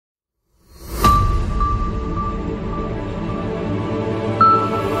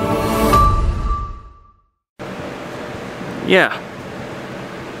Yeah,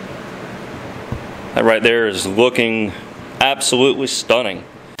 that right there is looking absolutely stunning.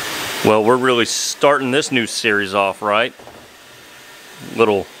 Well, we're really starting this new series off right.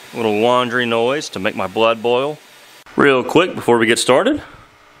 Little laundry noise to make my blood boil. Real quick before we get started,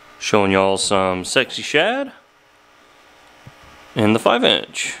 showing y'all some sexy shad in the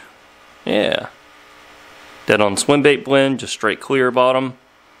 5-inch. Yeah, dead on swim bait blend, just straight clear bottom,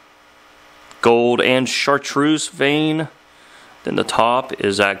 gold and chartreuse vein. Then the top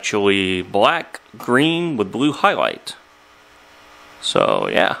is actually black, green with blue highlight. So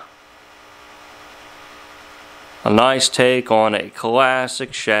yeah, a nice take on a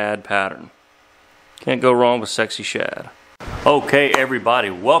classic shad pattern. Can't go wrong with sexy shad. Okay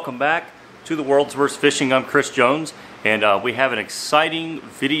everybody, welcome back to the World's Worst Fishing. I'm Chris Jones, and we have an exciting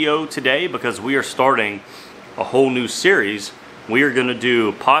video today because we are starting a whole new series. We are going to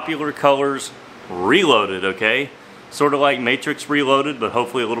do Popular Colors Reloaded, okay? Sort of like Matrix Reloaded, but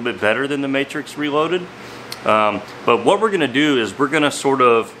hopefully a little bit better than the Matrix Reloaded. But what we're going to do is we're going to sort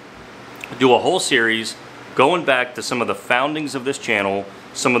of do a whole series going back to some of the foundings of this channel,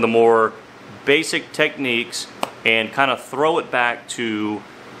 some of the more basic techniques, and kind of throw it back to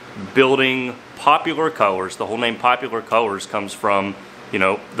building popular colors. The whole name Popular Colors comes from, you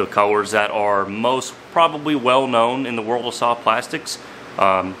know, the colors that are most probably well known in the world of soft plastics.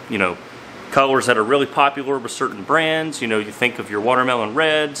 You know, colors that are really popular with certain brands. You know, you think of your watermelon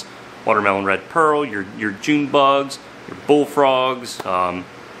reds, watermelon red pearl, your June bugs, your bullfrogs,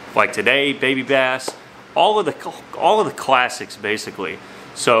 like today, baby bass, all of the classics basically.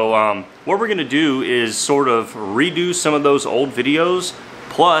 So what we're going to do is sort of redo some of those old videos,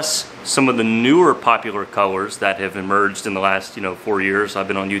 plus some of the newer popular colors that have emerged in the last 4 years. I've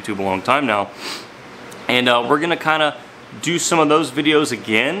been on YouTube a long time now, and we're going to kind of do some of those videos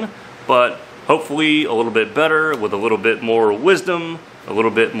again, but hopefully a little bit better, with a little bit more wisdom, a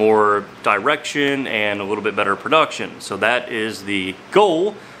little bit more direction, and a little bit better production. So that is the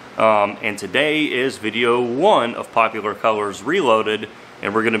goal, and today is video 1 of Popular Colors Reloaded,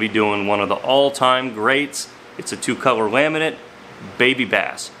 and we're going to be doing one of the all-time greats. It's a 2-color laminate, baby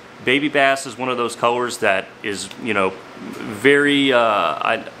bass. Baby bass is one of those colors that is, very,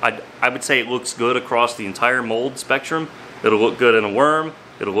 I would say it looks good across the entire mold spectrum. It'll look good in a worm,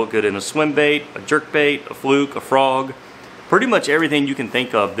 it'll look good in a swim bait, a jerk bait, a fluke, a frog. Pretty much everything you can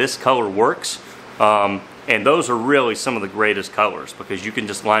think of, this color works. And those are really some of the greatest colors, because you can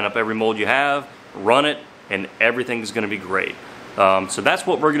just line up every mold you have, run it, and everything's going to be great. So that's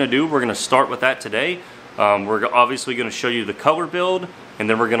what we're going to do. We're going to start with that today. We're obviously going to show you the color build, and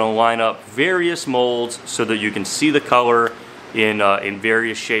then we're going to line up various molds so that you can see the color in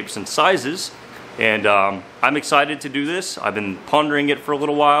various shapes and sizes. And I'm excited to do this. I've been pondering it for a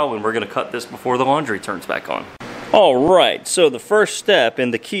little while, and we're going to cut this before the laundry turns back on. Alright, so the first step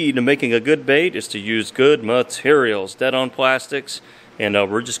and the key to making a good bait is to use good materials, dead on plastics. And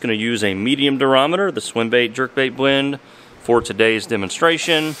we're just going to use a medium durometer, the swim bait jerkbait blend, for today's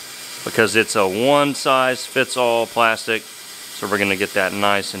demonstration, because it's a one-size-fits-all plastic. So we're going to get that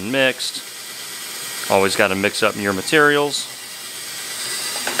nice and mixed. Always got to mix up your materials.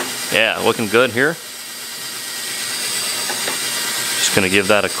 Yeah, looking good here. Just going to give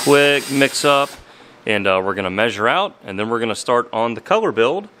that a quick mix up, and we're going to measure out, and then we're going to start on the color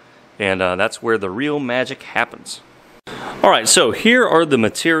build, and that's where the real magic happens. Alright, so here are the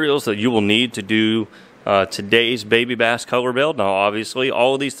materials that you will need to do today's baby bass color build. Now obviously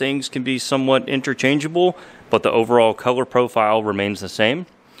all of these things can be somewhat interchangeable, but the overall color profile remains the same.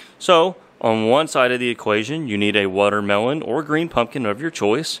 So on one side of the equation you need a watermelon or green pumpkin of your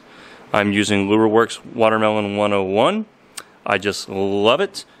choice. I'm using LureWorks Watermelon 101. I just love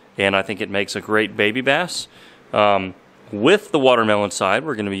it, and I think it makes a great baby bass. With the watermelon side,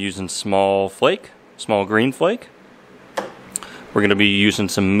 we're going to be using small green flake. We're going to be using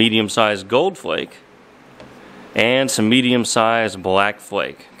some medium-sized gold flake and some medium-sized black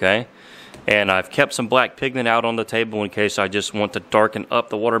flake, okay? And I've kept some black pigment out on the table in case I just want to darken up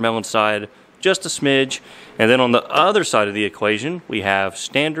the watermelon side just a smidge. And then on the other side of the equation, we have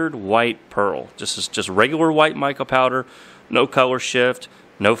standard white pearl. Just regular white mica powder, no color shift,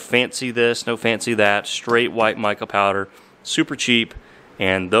 no fancy this, no fancy that, straight white mica powder, super cheap,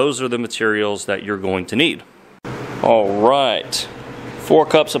 and those are the materials that you're going to need. All right, 4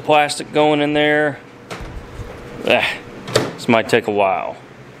 cups of plastic going in there. This might take a while.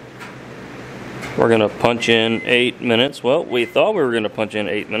 We're gonna punch in 8 minutes. Well, we thought we were gonna punch in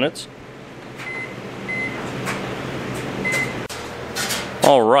 8 minutes.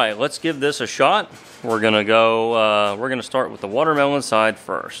 All right, let's give this a shot. We're gonna start with the watermelon side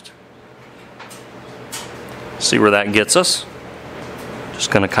first. See where that gets us.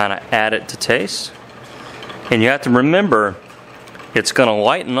 Just going to kind of add it to taste. And you have to remember, it's going to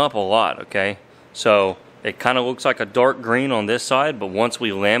lighten up a lot, okay? So it kind of looks like a dark green on this side, but once we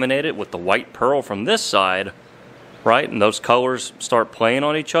laminate it with the white pearl from this side, right, and those colors start playing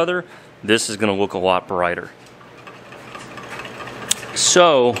on each other, this is going to look a lot brighter.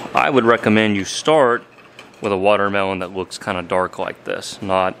 So I would recommend you start with a watermelon that looks kind of dark like this,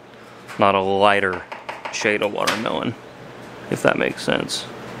 not a lighter shade of watermelon, if that makes sense.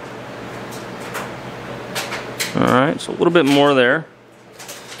 Alright, so a little bit more there.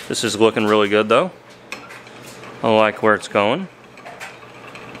 This is looking really good though. I like where it's going.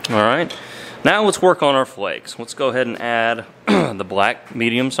 Alright, now let's work on our flakes. Let's go ahead and add the black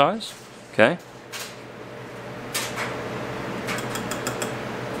medium size. Okay.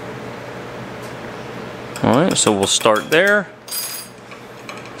 Alright, so we'll start there.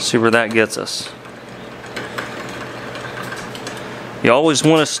 See where that gets us. You always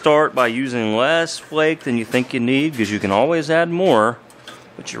want to start by using less flake than you think you need, because you can always add more,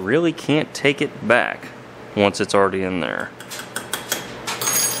 but you really can't take it back once it's already in there.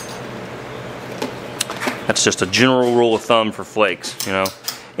 That's just a general rule of thumb for flakes, you know.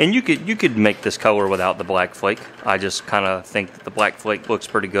 And you could make this color without the black flake. I just kind of think that the black flake looks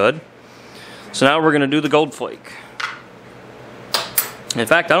pretty good. So now we're going to do the gold flake. In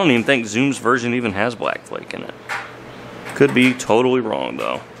fact, I don't even think Zoom's version even has black flake in it. Could be totally wrong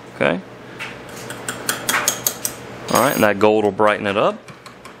though. Okay. Alright, and that gold will brighten it up.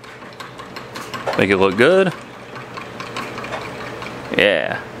 Make it look good.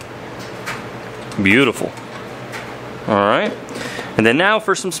 Yeah. Beautiful. Alright. And then now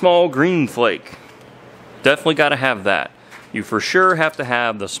for some small green flake. Definitely got to have that. You for sure have to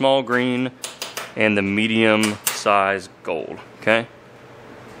have the small green and the medium size gold. Okay.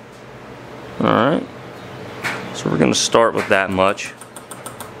 Alright. So we're going to start with that much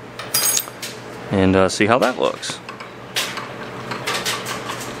and see how that looks.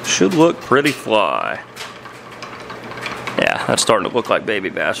 Should look pretty fly. Yeah, that's starting to look like baby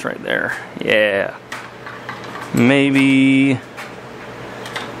bass right there. Yeah. Maybe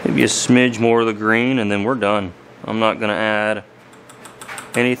a smidge more of the green and then we're done. I'm not going to add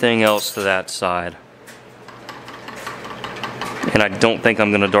anything else to that side. And I don't think I'm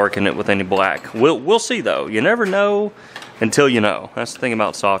going to darken it with any black. We'll see though. You never know until you know. That's the thing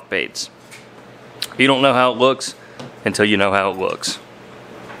about soft baits. You don't know how it looks until you know how it looks.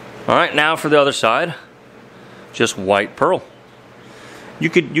 Alright, now for the other side. Just white pearl. You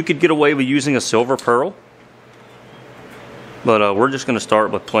could get away with using a silver pearl. But we're just going to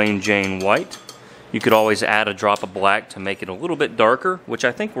start with plain Jane white. You could always add a drop of black to make it a little bit darker, which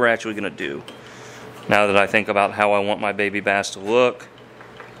I think we're actually going to do. Now that I think about how I want my baby bass to look,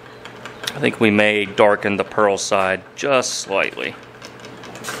 I think we may darken the pearl side just slightly.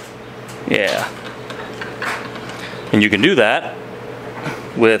 Yeah. And you can do that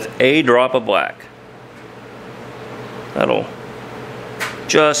with a drop of black. That'll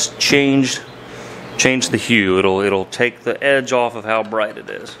just change the hue. It'll take the edge off of how bright it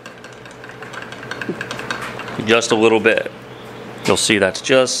is. Just a little bit. You'll see that's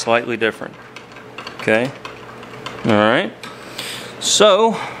just slightly different. Okay. Alright.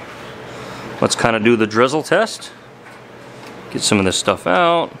 So, let's kind of do the drizzle test. Get some of this stuff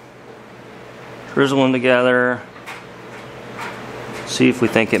out. Drizzle them together. See if we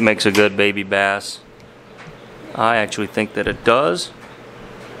think it makes a good baby bass. I actually think that it does.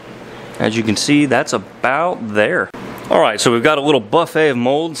 As you can see, that's about there. Alright, so we've got a little buffet of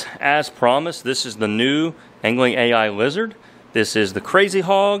molds as promised. This is the new Angling AI Lizard. This is the Crazy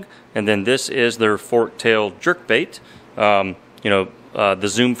Hog, and then this is their fork-tailed jerkbait. The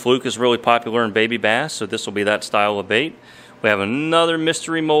Zoom Fluke is really popular in baby bass, so this will be that style of bait. We have another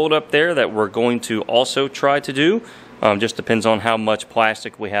mystery mold up there that we're going to also try to do. Just depends on how much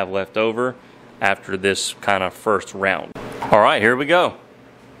plastic we have left over after this kind of first round. All right, here we go.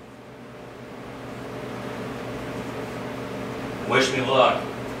 Wish me luck.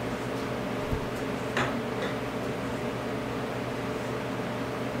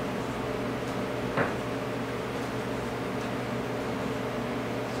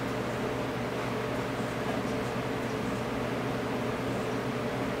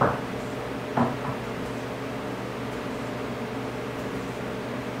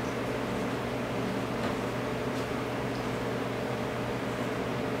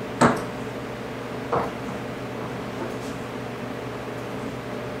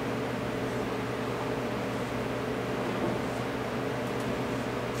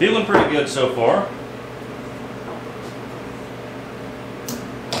 Feeling pretty good so far.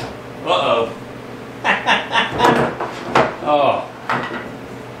 Uh-oh.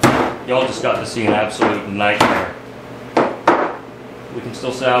 Y'all just got to see an absolute nightmare. We can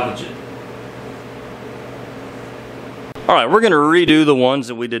still salvage it. Alright, we're going to redo the ones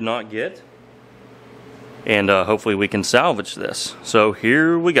that we did not get. And hopefully we can salvage this. So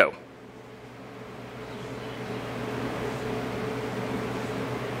here we go.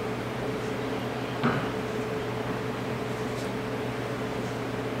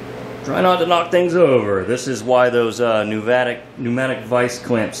 Try not to knock things over. This is why those pneumatic vice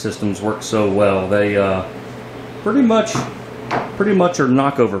clamp systems work so well. They pretty much are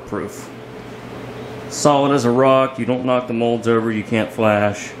knockover proof. Solid as a rock. You don't knock the molds over. You can't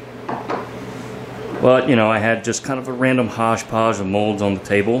flash. But you know, I had just kind of a random hodgepodge of molds on the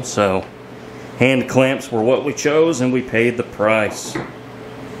table, so hand clamps were what we chose, and we paid the price.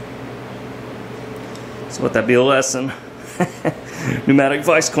 So let that be a lesson. Pneumatic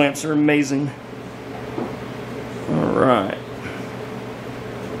vice clamps are amazing. Alright.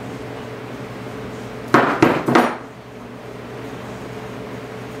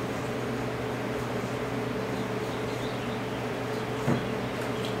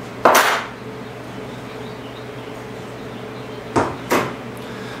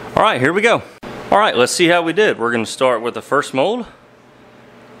 Alright, here we go. Alright, let's see how we did. We're going to start with the first mold.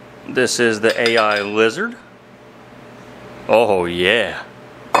 This is the AI lizard. Oh yeah.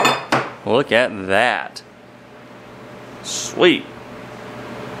 Look at that. Sweet.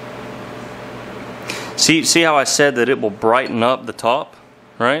 See how I said that it will brighten up the top,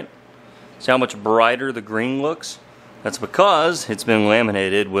 right? See how much brighter the green looks? That's because it's been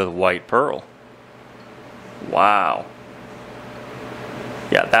laminated with white pearl. Wow.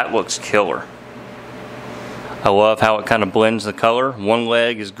 Yeah, that looks killer. I love how it kind of blends the color. One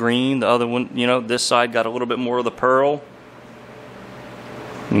leg is green, the other one, you know, this side got a little bit more of the pearl.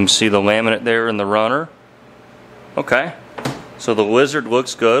 You can see the laminate there in the runner. Okay, so the lizard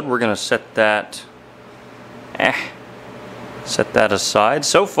looks good. We're gonna set that aside.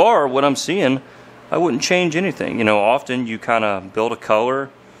 So far, what I'm seeing, I wouldn't change anything. You know, often you kind of build a color,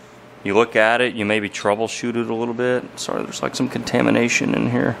 you look at it, you maybe troubleshoot it a little bit. Sorry, there's like some contamination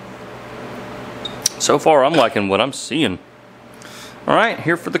in here. So far, I'm liking what I'm seeing. All right,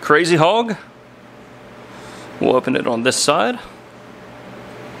 here for the crazy hog. We'll open it on this side.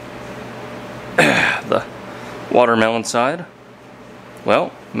 The watermelon side.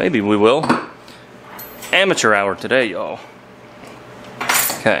 Well, maybe we will. Amateur hour today, y'all.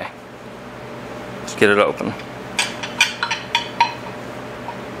 Okay. Let's get it open.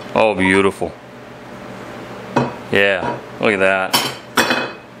 Oh, beautiful. Yeah, look at that.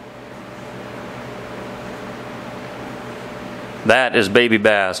 That is baby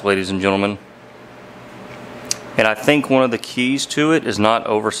bass, ladies and gentlemen. And I think one of the keys to it is not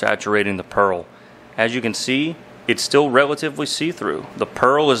oversaturating the pearl. As you can see, it's still relatively see-through. The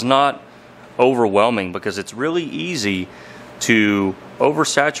pearl is not overwhelming because it's really easy to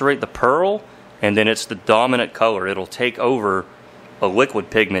oversaturate the pearl, and then it's the dominant color. It'll take over a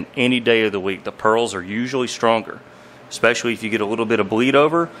liquid pigment any day of the week. The pearls are usually stronger, especially if you get a little bit of bleed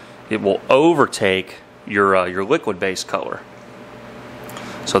over. It will overtake your liquid-based color.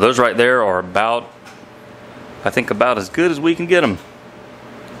 So those right there are about, I think, about as good as we can get them.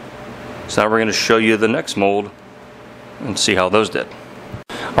 So now we're going to show you the next mold and see how those did.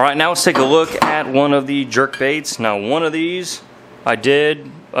 Alright, now let's take a look at one of the jerk baits. Now one of these I did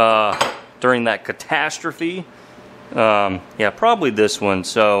during that catastrophe. Yeah, probably this one.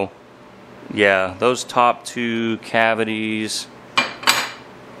 So yeah, those top two cavities.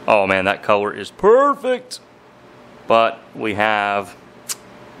 Oh man, that color is perfect. But we have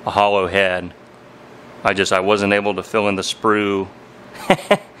a hollow head. I wasn't able to fill in the sprue.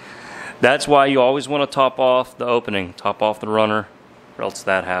 That's why you always want to top off the opening, top off the runner, or else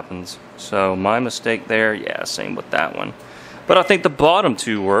that happens. So my mistake there. Yeah, same with that one. But I think the bottom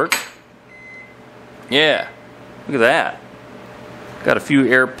two work. Yeah, look at that. Got a few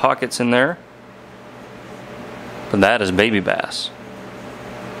air pockets in there. But that is baby bass.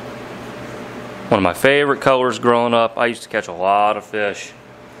 One of my favorite colors growing up. I used to catch a lot of fish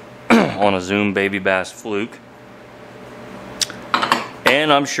on a Zoom baby bass fluke.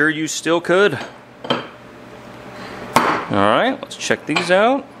 And I'm sure you still could. Alright, let's check these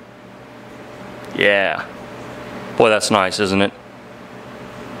out. Yeah. Boy, that's nice, isn't it?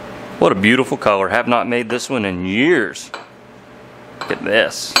 What a beautiful color. Have not made this one in years. Look at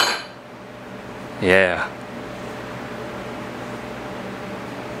this. Yeah.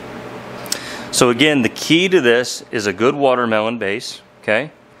 So again, the key to this is a good watermelon base,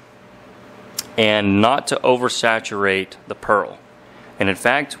 okay? And not to oversaturate the pearl. And in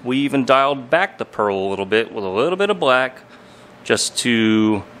fact, we even dialed back the pearl a little bit with a little bit of black just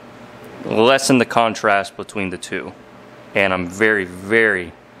to lessen the contrast between the two. And I'm very,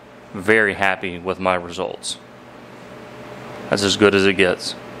 very, very happy with my results. That's as good as it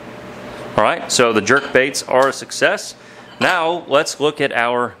gets. Alright, so the jerk baits are a success. Now let's look at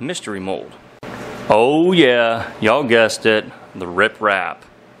our mystery mold. Oh yeah, y'all guessed it, the Rip Rap.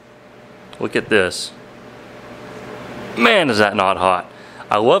 Look at this. Man, is that not hot.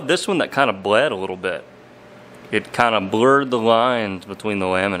 I love this one that kind of bled a little bit. It kind of blurred the lines between the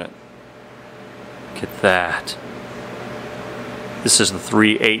laminate. Look at that. This is the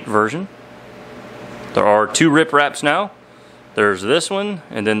 3/8 version. There are 2 Rip Raps now. There's this one,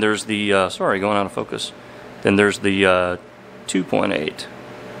 and then there's the, sorry, going out of focus. Then there's the 2.8.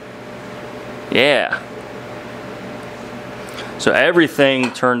 Yeah. So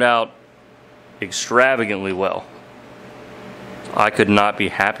everything turned out extravagantly well. I could not be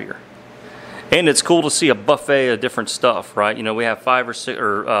happier. And it's cool to see a buffet of different stuff, right? You know, we have 5 or 6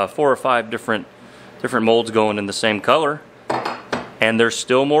 or 4 or 5 different molds going in the same color, and there's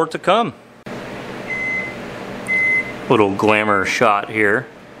still more to come. Little glamour shot here.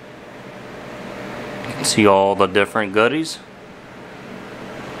 You can see all the different goodies.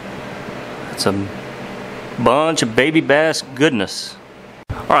 It's a bunch of baby bass goodness.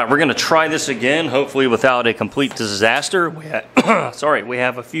 Alright, we're going to try this again, hopefully without a complete disaster. We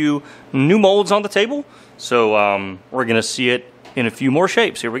have a few new molds on the table, so we're going to see it in a few more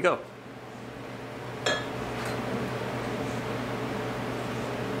shapes. Here we go.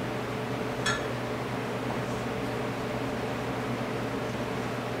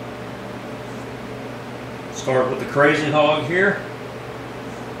 Start with the Crazy Hog here.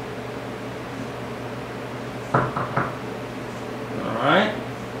 Alright,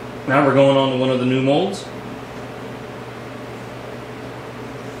 now we're going on to one of the new molds.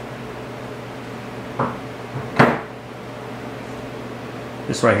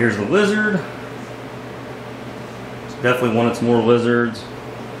 This right here is the lizard. It's definitely wanted some more lizards.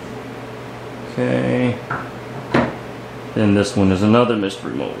 Okay. Then this one is another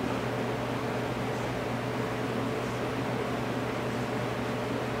mystery mold.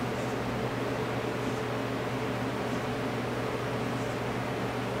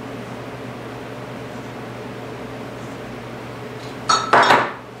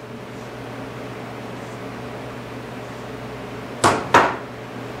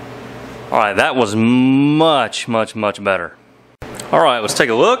 Alright, that was much, much, much better. Alright, let's take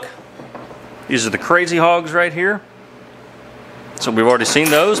a look. These are the Crazy Hogs right here. So we've already seen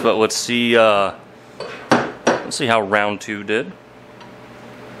those, but let's see how round 2 did.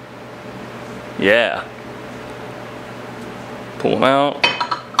 Yeah. Pull them out.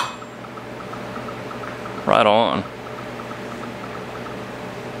 Right on.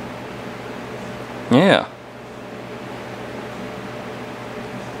 Yeah.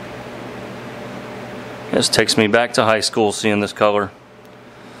 This takes me back to high school seeing this color.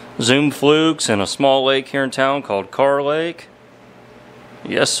 Zoom flukes in a small lake here in town called Carr Lake.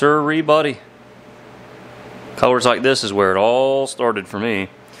 Yes sir, buddy. Colors like this is where it all started for me.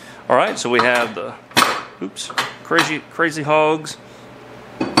 Alright, so we have the crazy hogs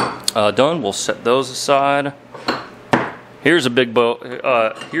done. We'll set those aside. Here's a big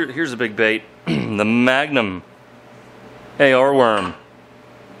here's a big bait. The Magnum AR worm.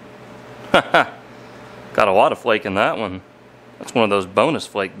 Got a lot of flake in that one. That's one of those bonus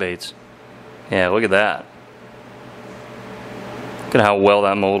flake baits. Yeah, look at that. Look at how well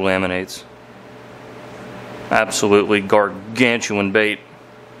that mold laminates. Absolutely gargantuan bait.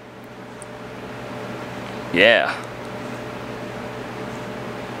 Yeah.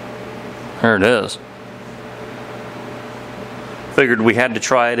 There it is. Figured we had to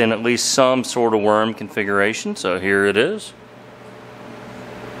try it in at least some sort of worm configuration, so here it is.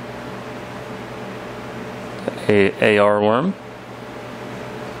 AR worm.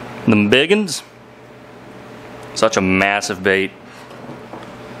 The biggins. Such a massive bait.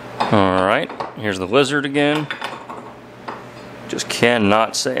 Alright, here's the lizard again. Just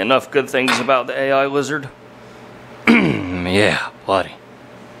cannot say enough good things about the AI lizard. Yeah, buddy.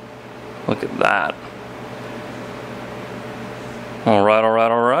 Look at that. Alright,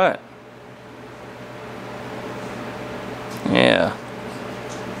 alright, alright. Yeah.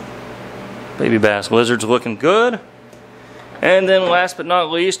 Baby bass lizard's looking good. And then last but not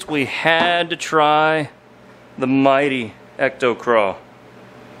least, we had to try the mighty Ecto Craw.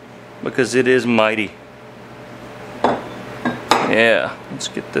 Because it is mighty. Yeah, let's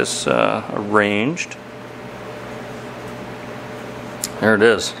get this arranged. There it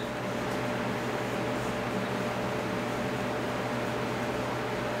is.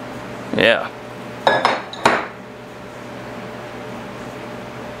 Yeah.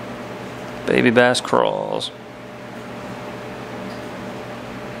 Baby bass crawls.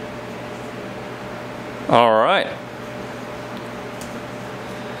 Alright.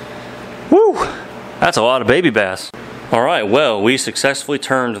 Woo! That's a lot of baby bass. Alright, well, we successfully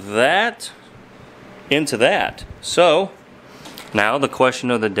turned that into that. So, now the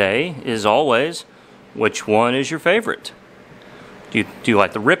question of the day is always, which one is your favorite? Do you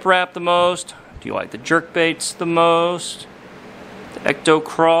like the riprap the most? Do you like the jerkbaits the most? The ecto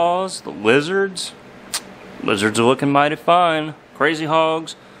craws? The lizards? Lizards are looking mighty fine. Crazy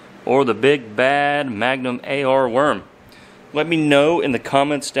hogs? Or the big bad Magnum AR worm? Let me know in the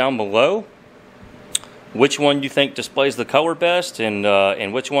comments down below which one you think displays the color best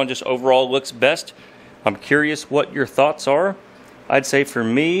and which one just overall looks best. I'm curious what your thoughts are. I'd say for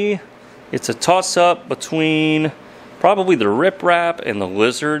me, it's a toss-up between probably the riprap and the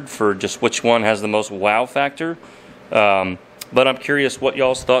lizard for just which one has the most wow factor. But I'm curious what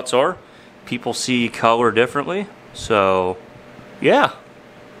y'all's thoughts are. People see color differently, so yeah.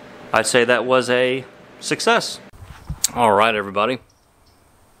 I'd say that was a success. Alright, everybody.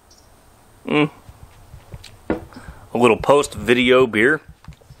 A little post-video beer.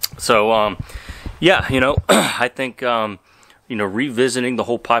 So, yeah, you know, I think, you know, revisiting the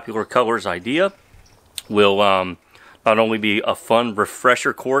whole popular colors idea will not only be a fun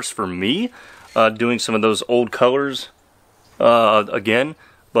refresher course for me, doing some of those old colors again,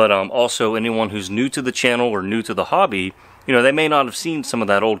 but also anyone who's new to the channel or new to the hobby, you know, they may not have seen some of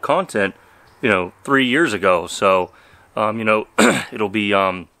that old content, you know, 3 years ago. So, you know, it'll be,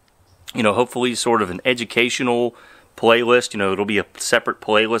 you know, hopefully sort of an educational playlist. You know, it'll be a separate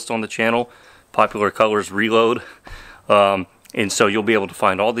playlist on the channel, Popular Colors Reload. And so you'll be able to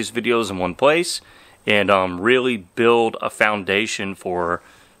find all these videos in one place and really build a foundation for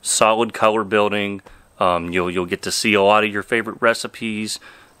solid color building. You'll get to see a lot of your favorite recipes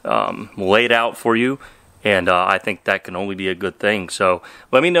laid out for you. And I think that can only be a good thing. So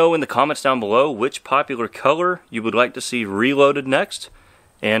let me know in the comments down below which popular color you would like to see reloaded next.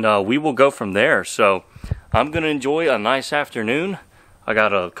 And we will go from there. So I'm going to enjoy a nice afternoon. I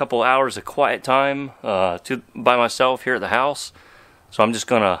got a couple hours of quiet time by myself here at the house. So I'm just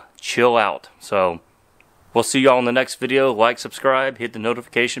going to chill out. So we'll see y'all in the next video. Like, subscribe, hit the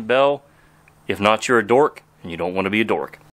notification bell. If not, you're a dork and you don't want to be a dork.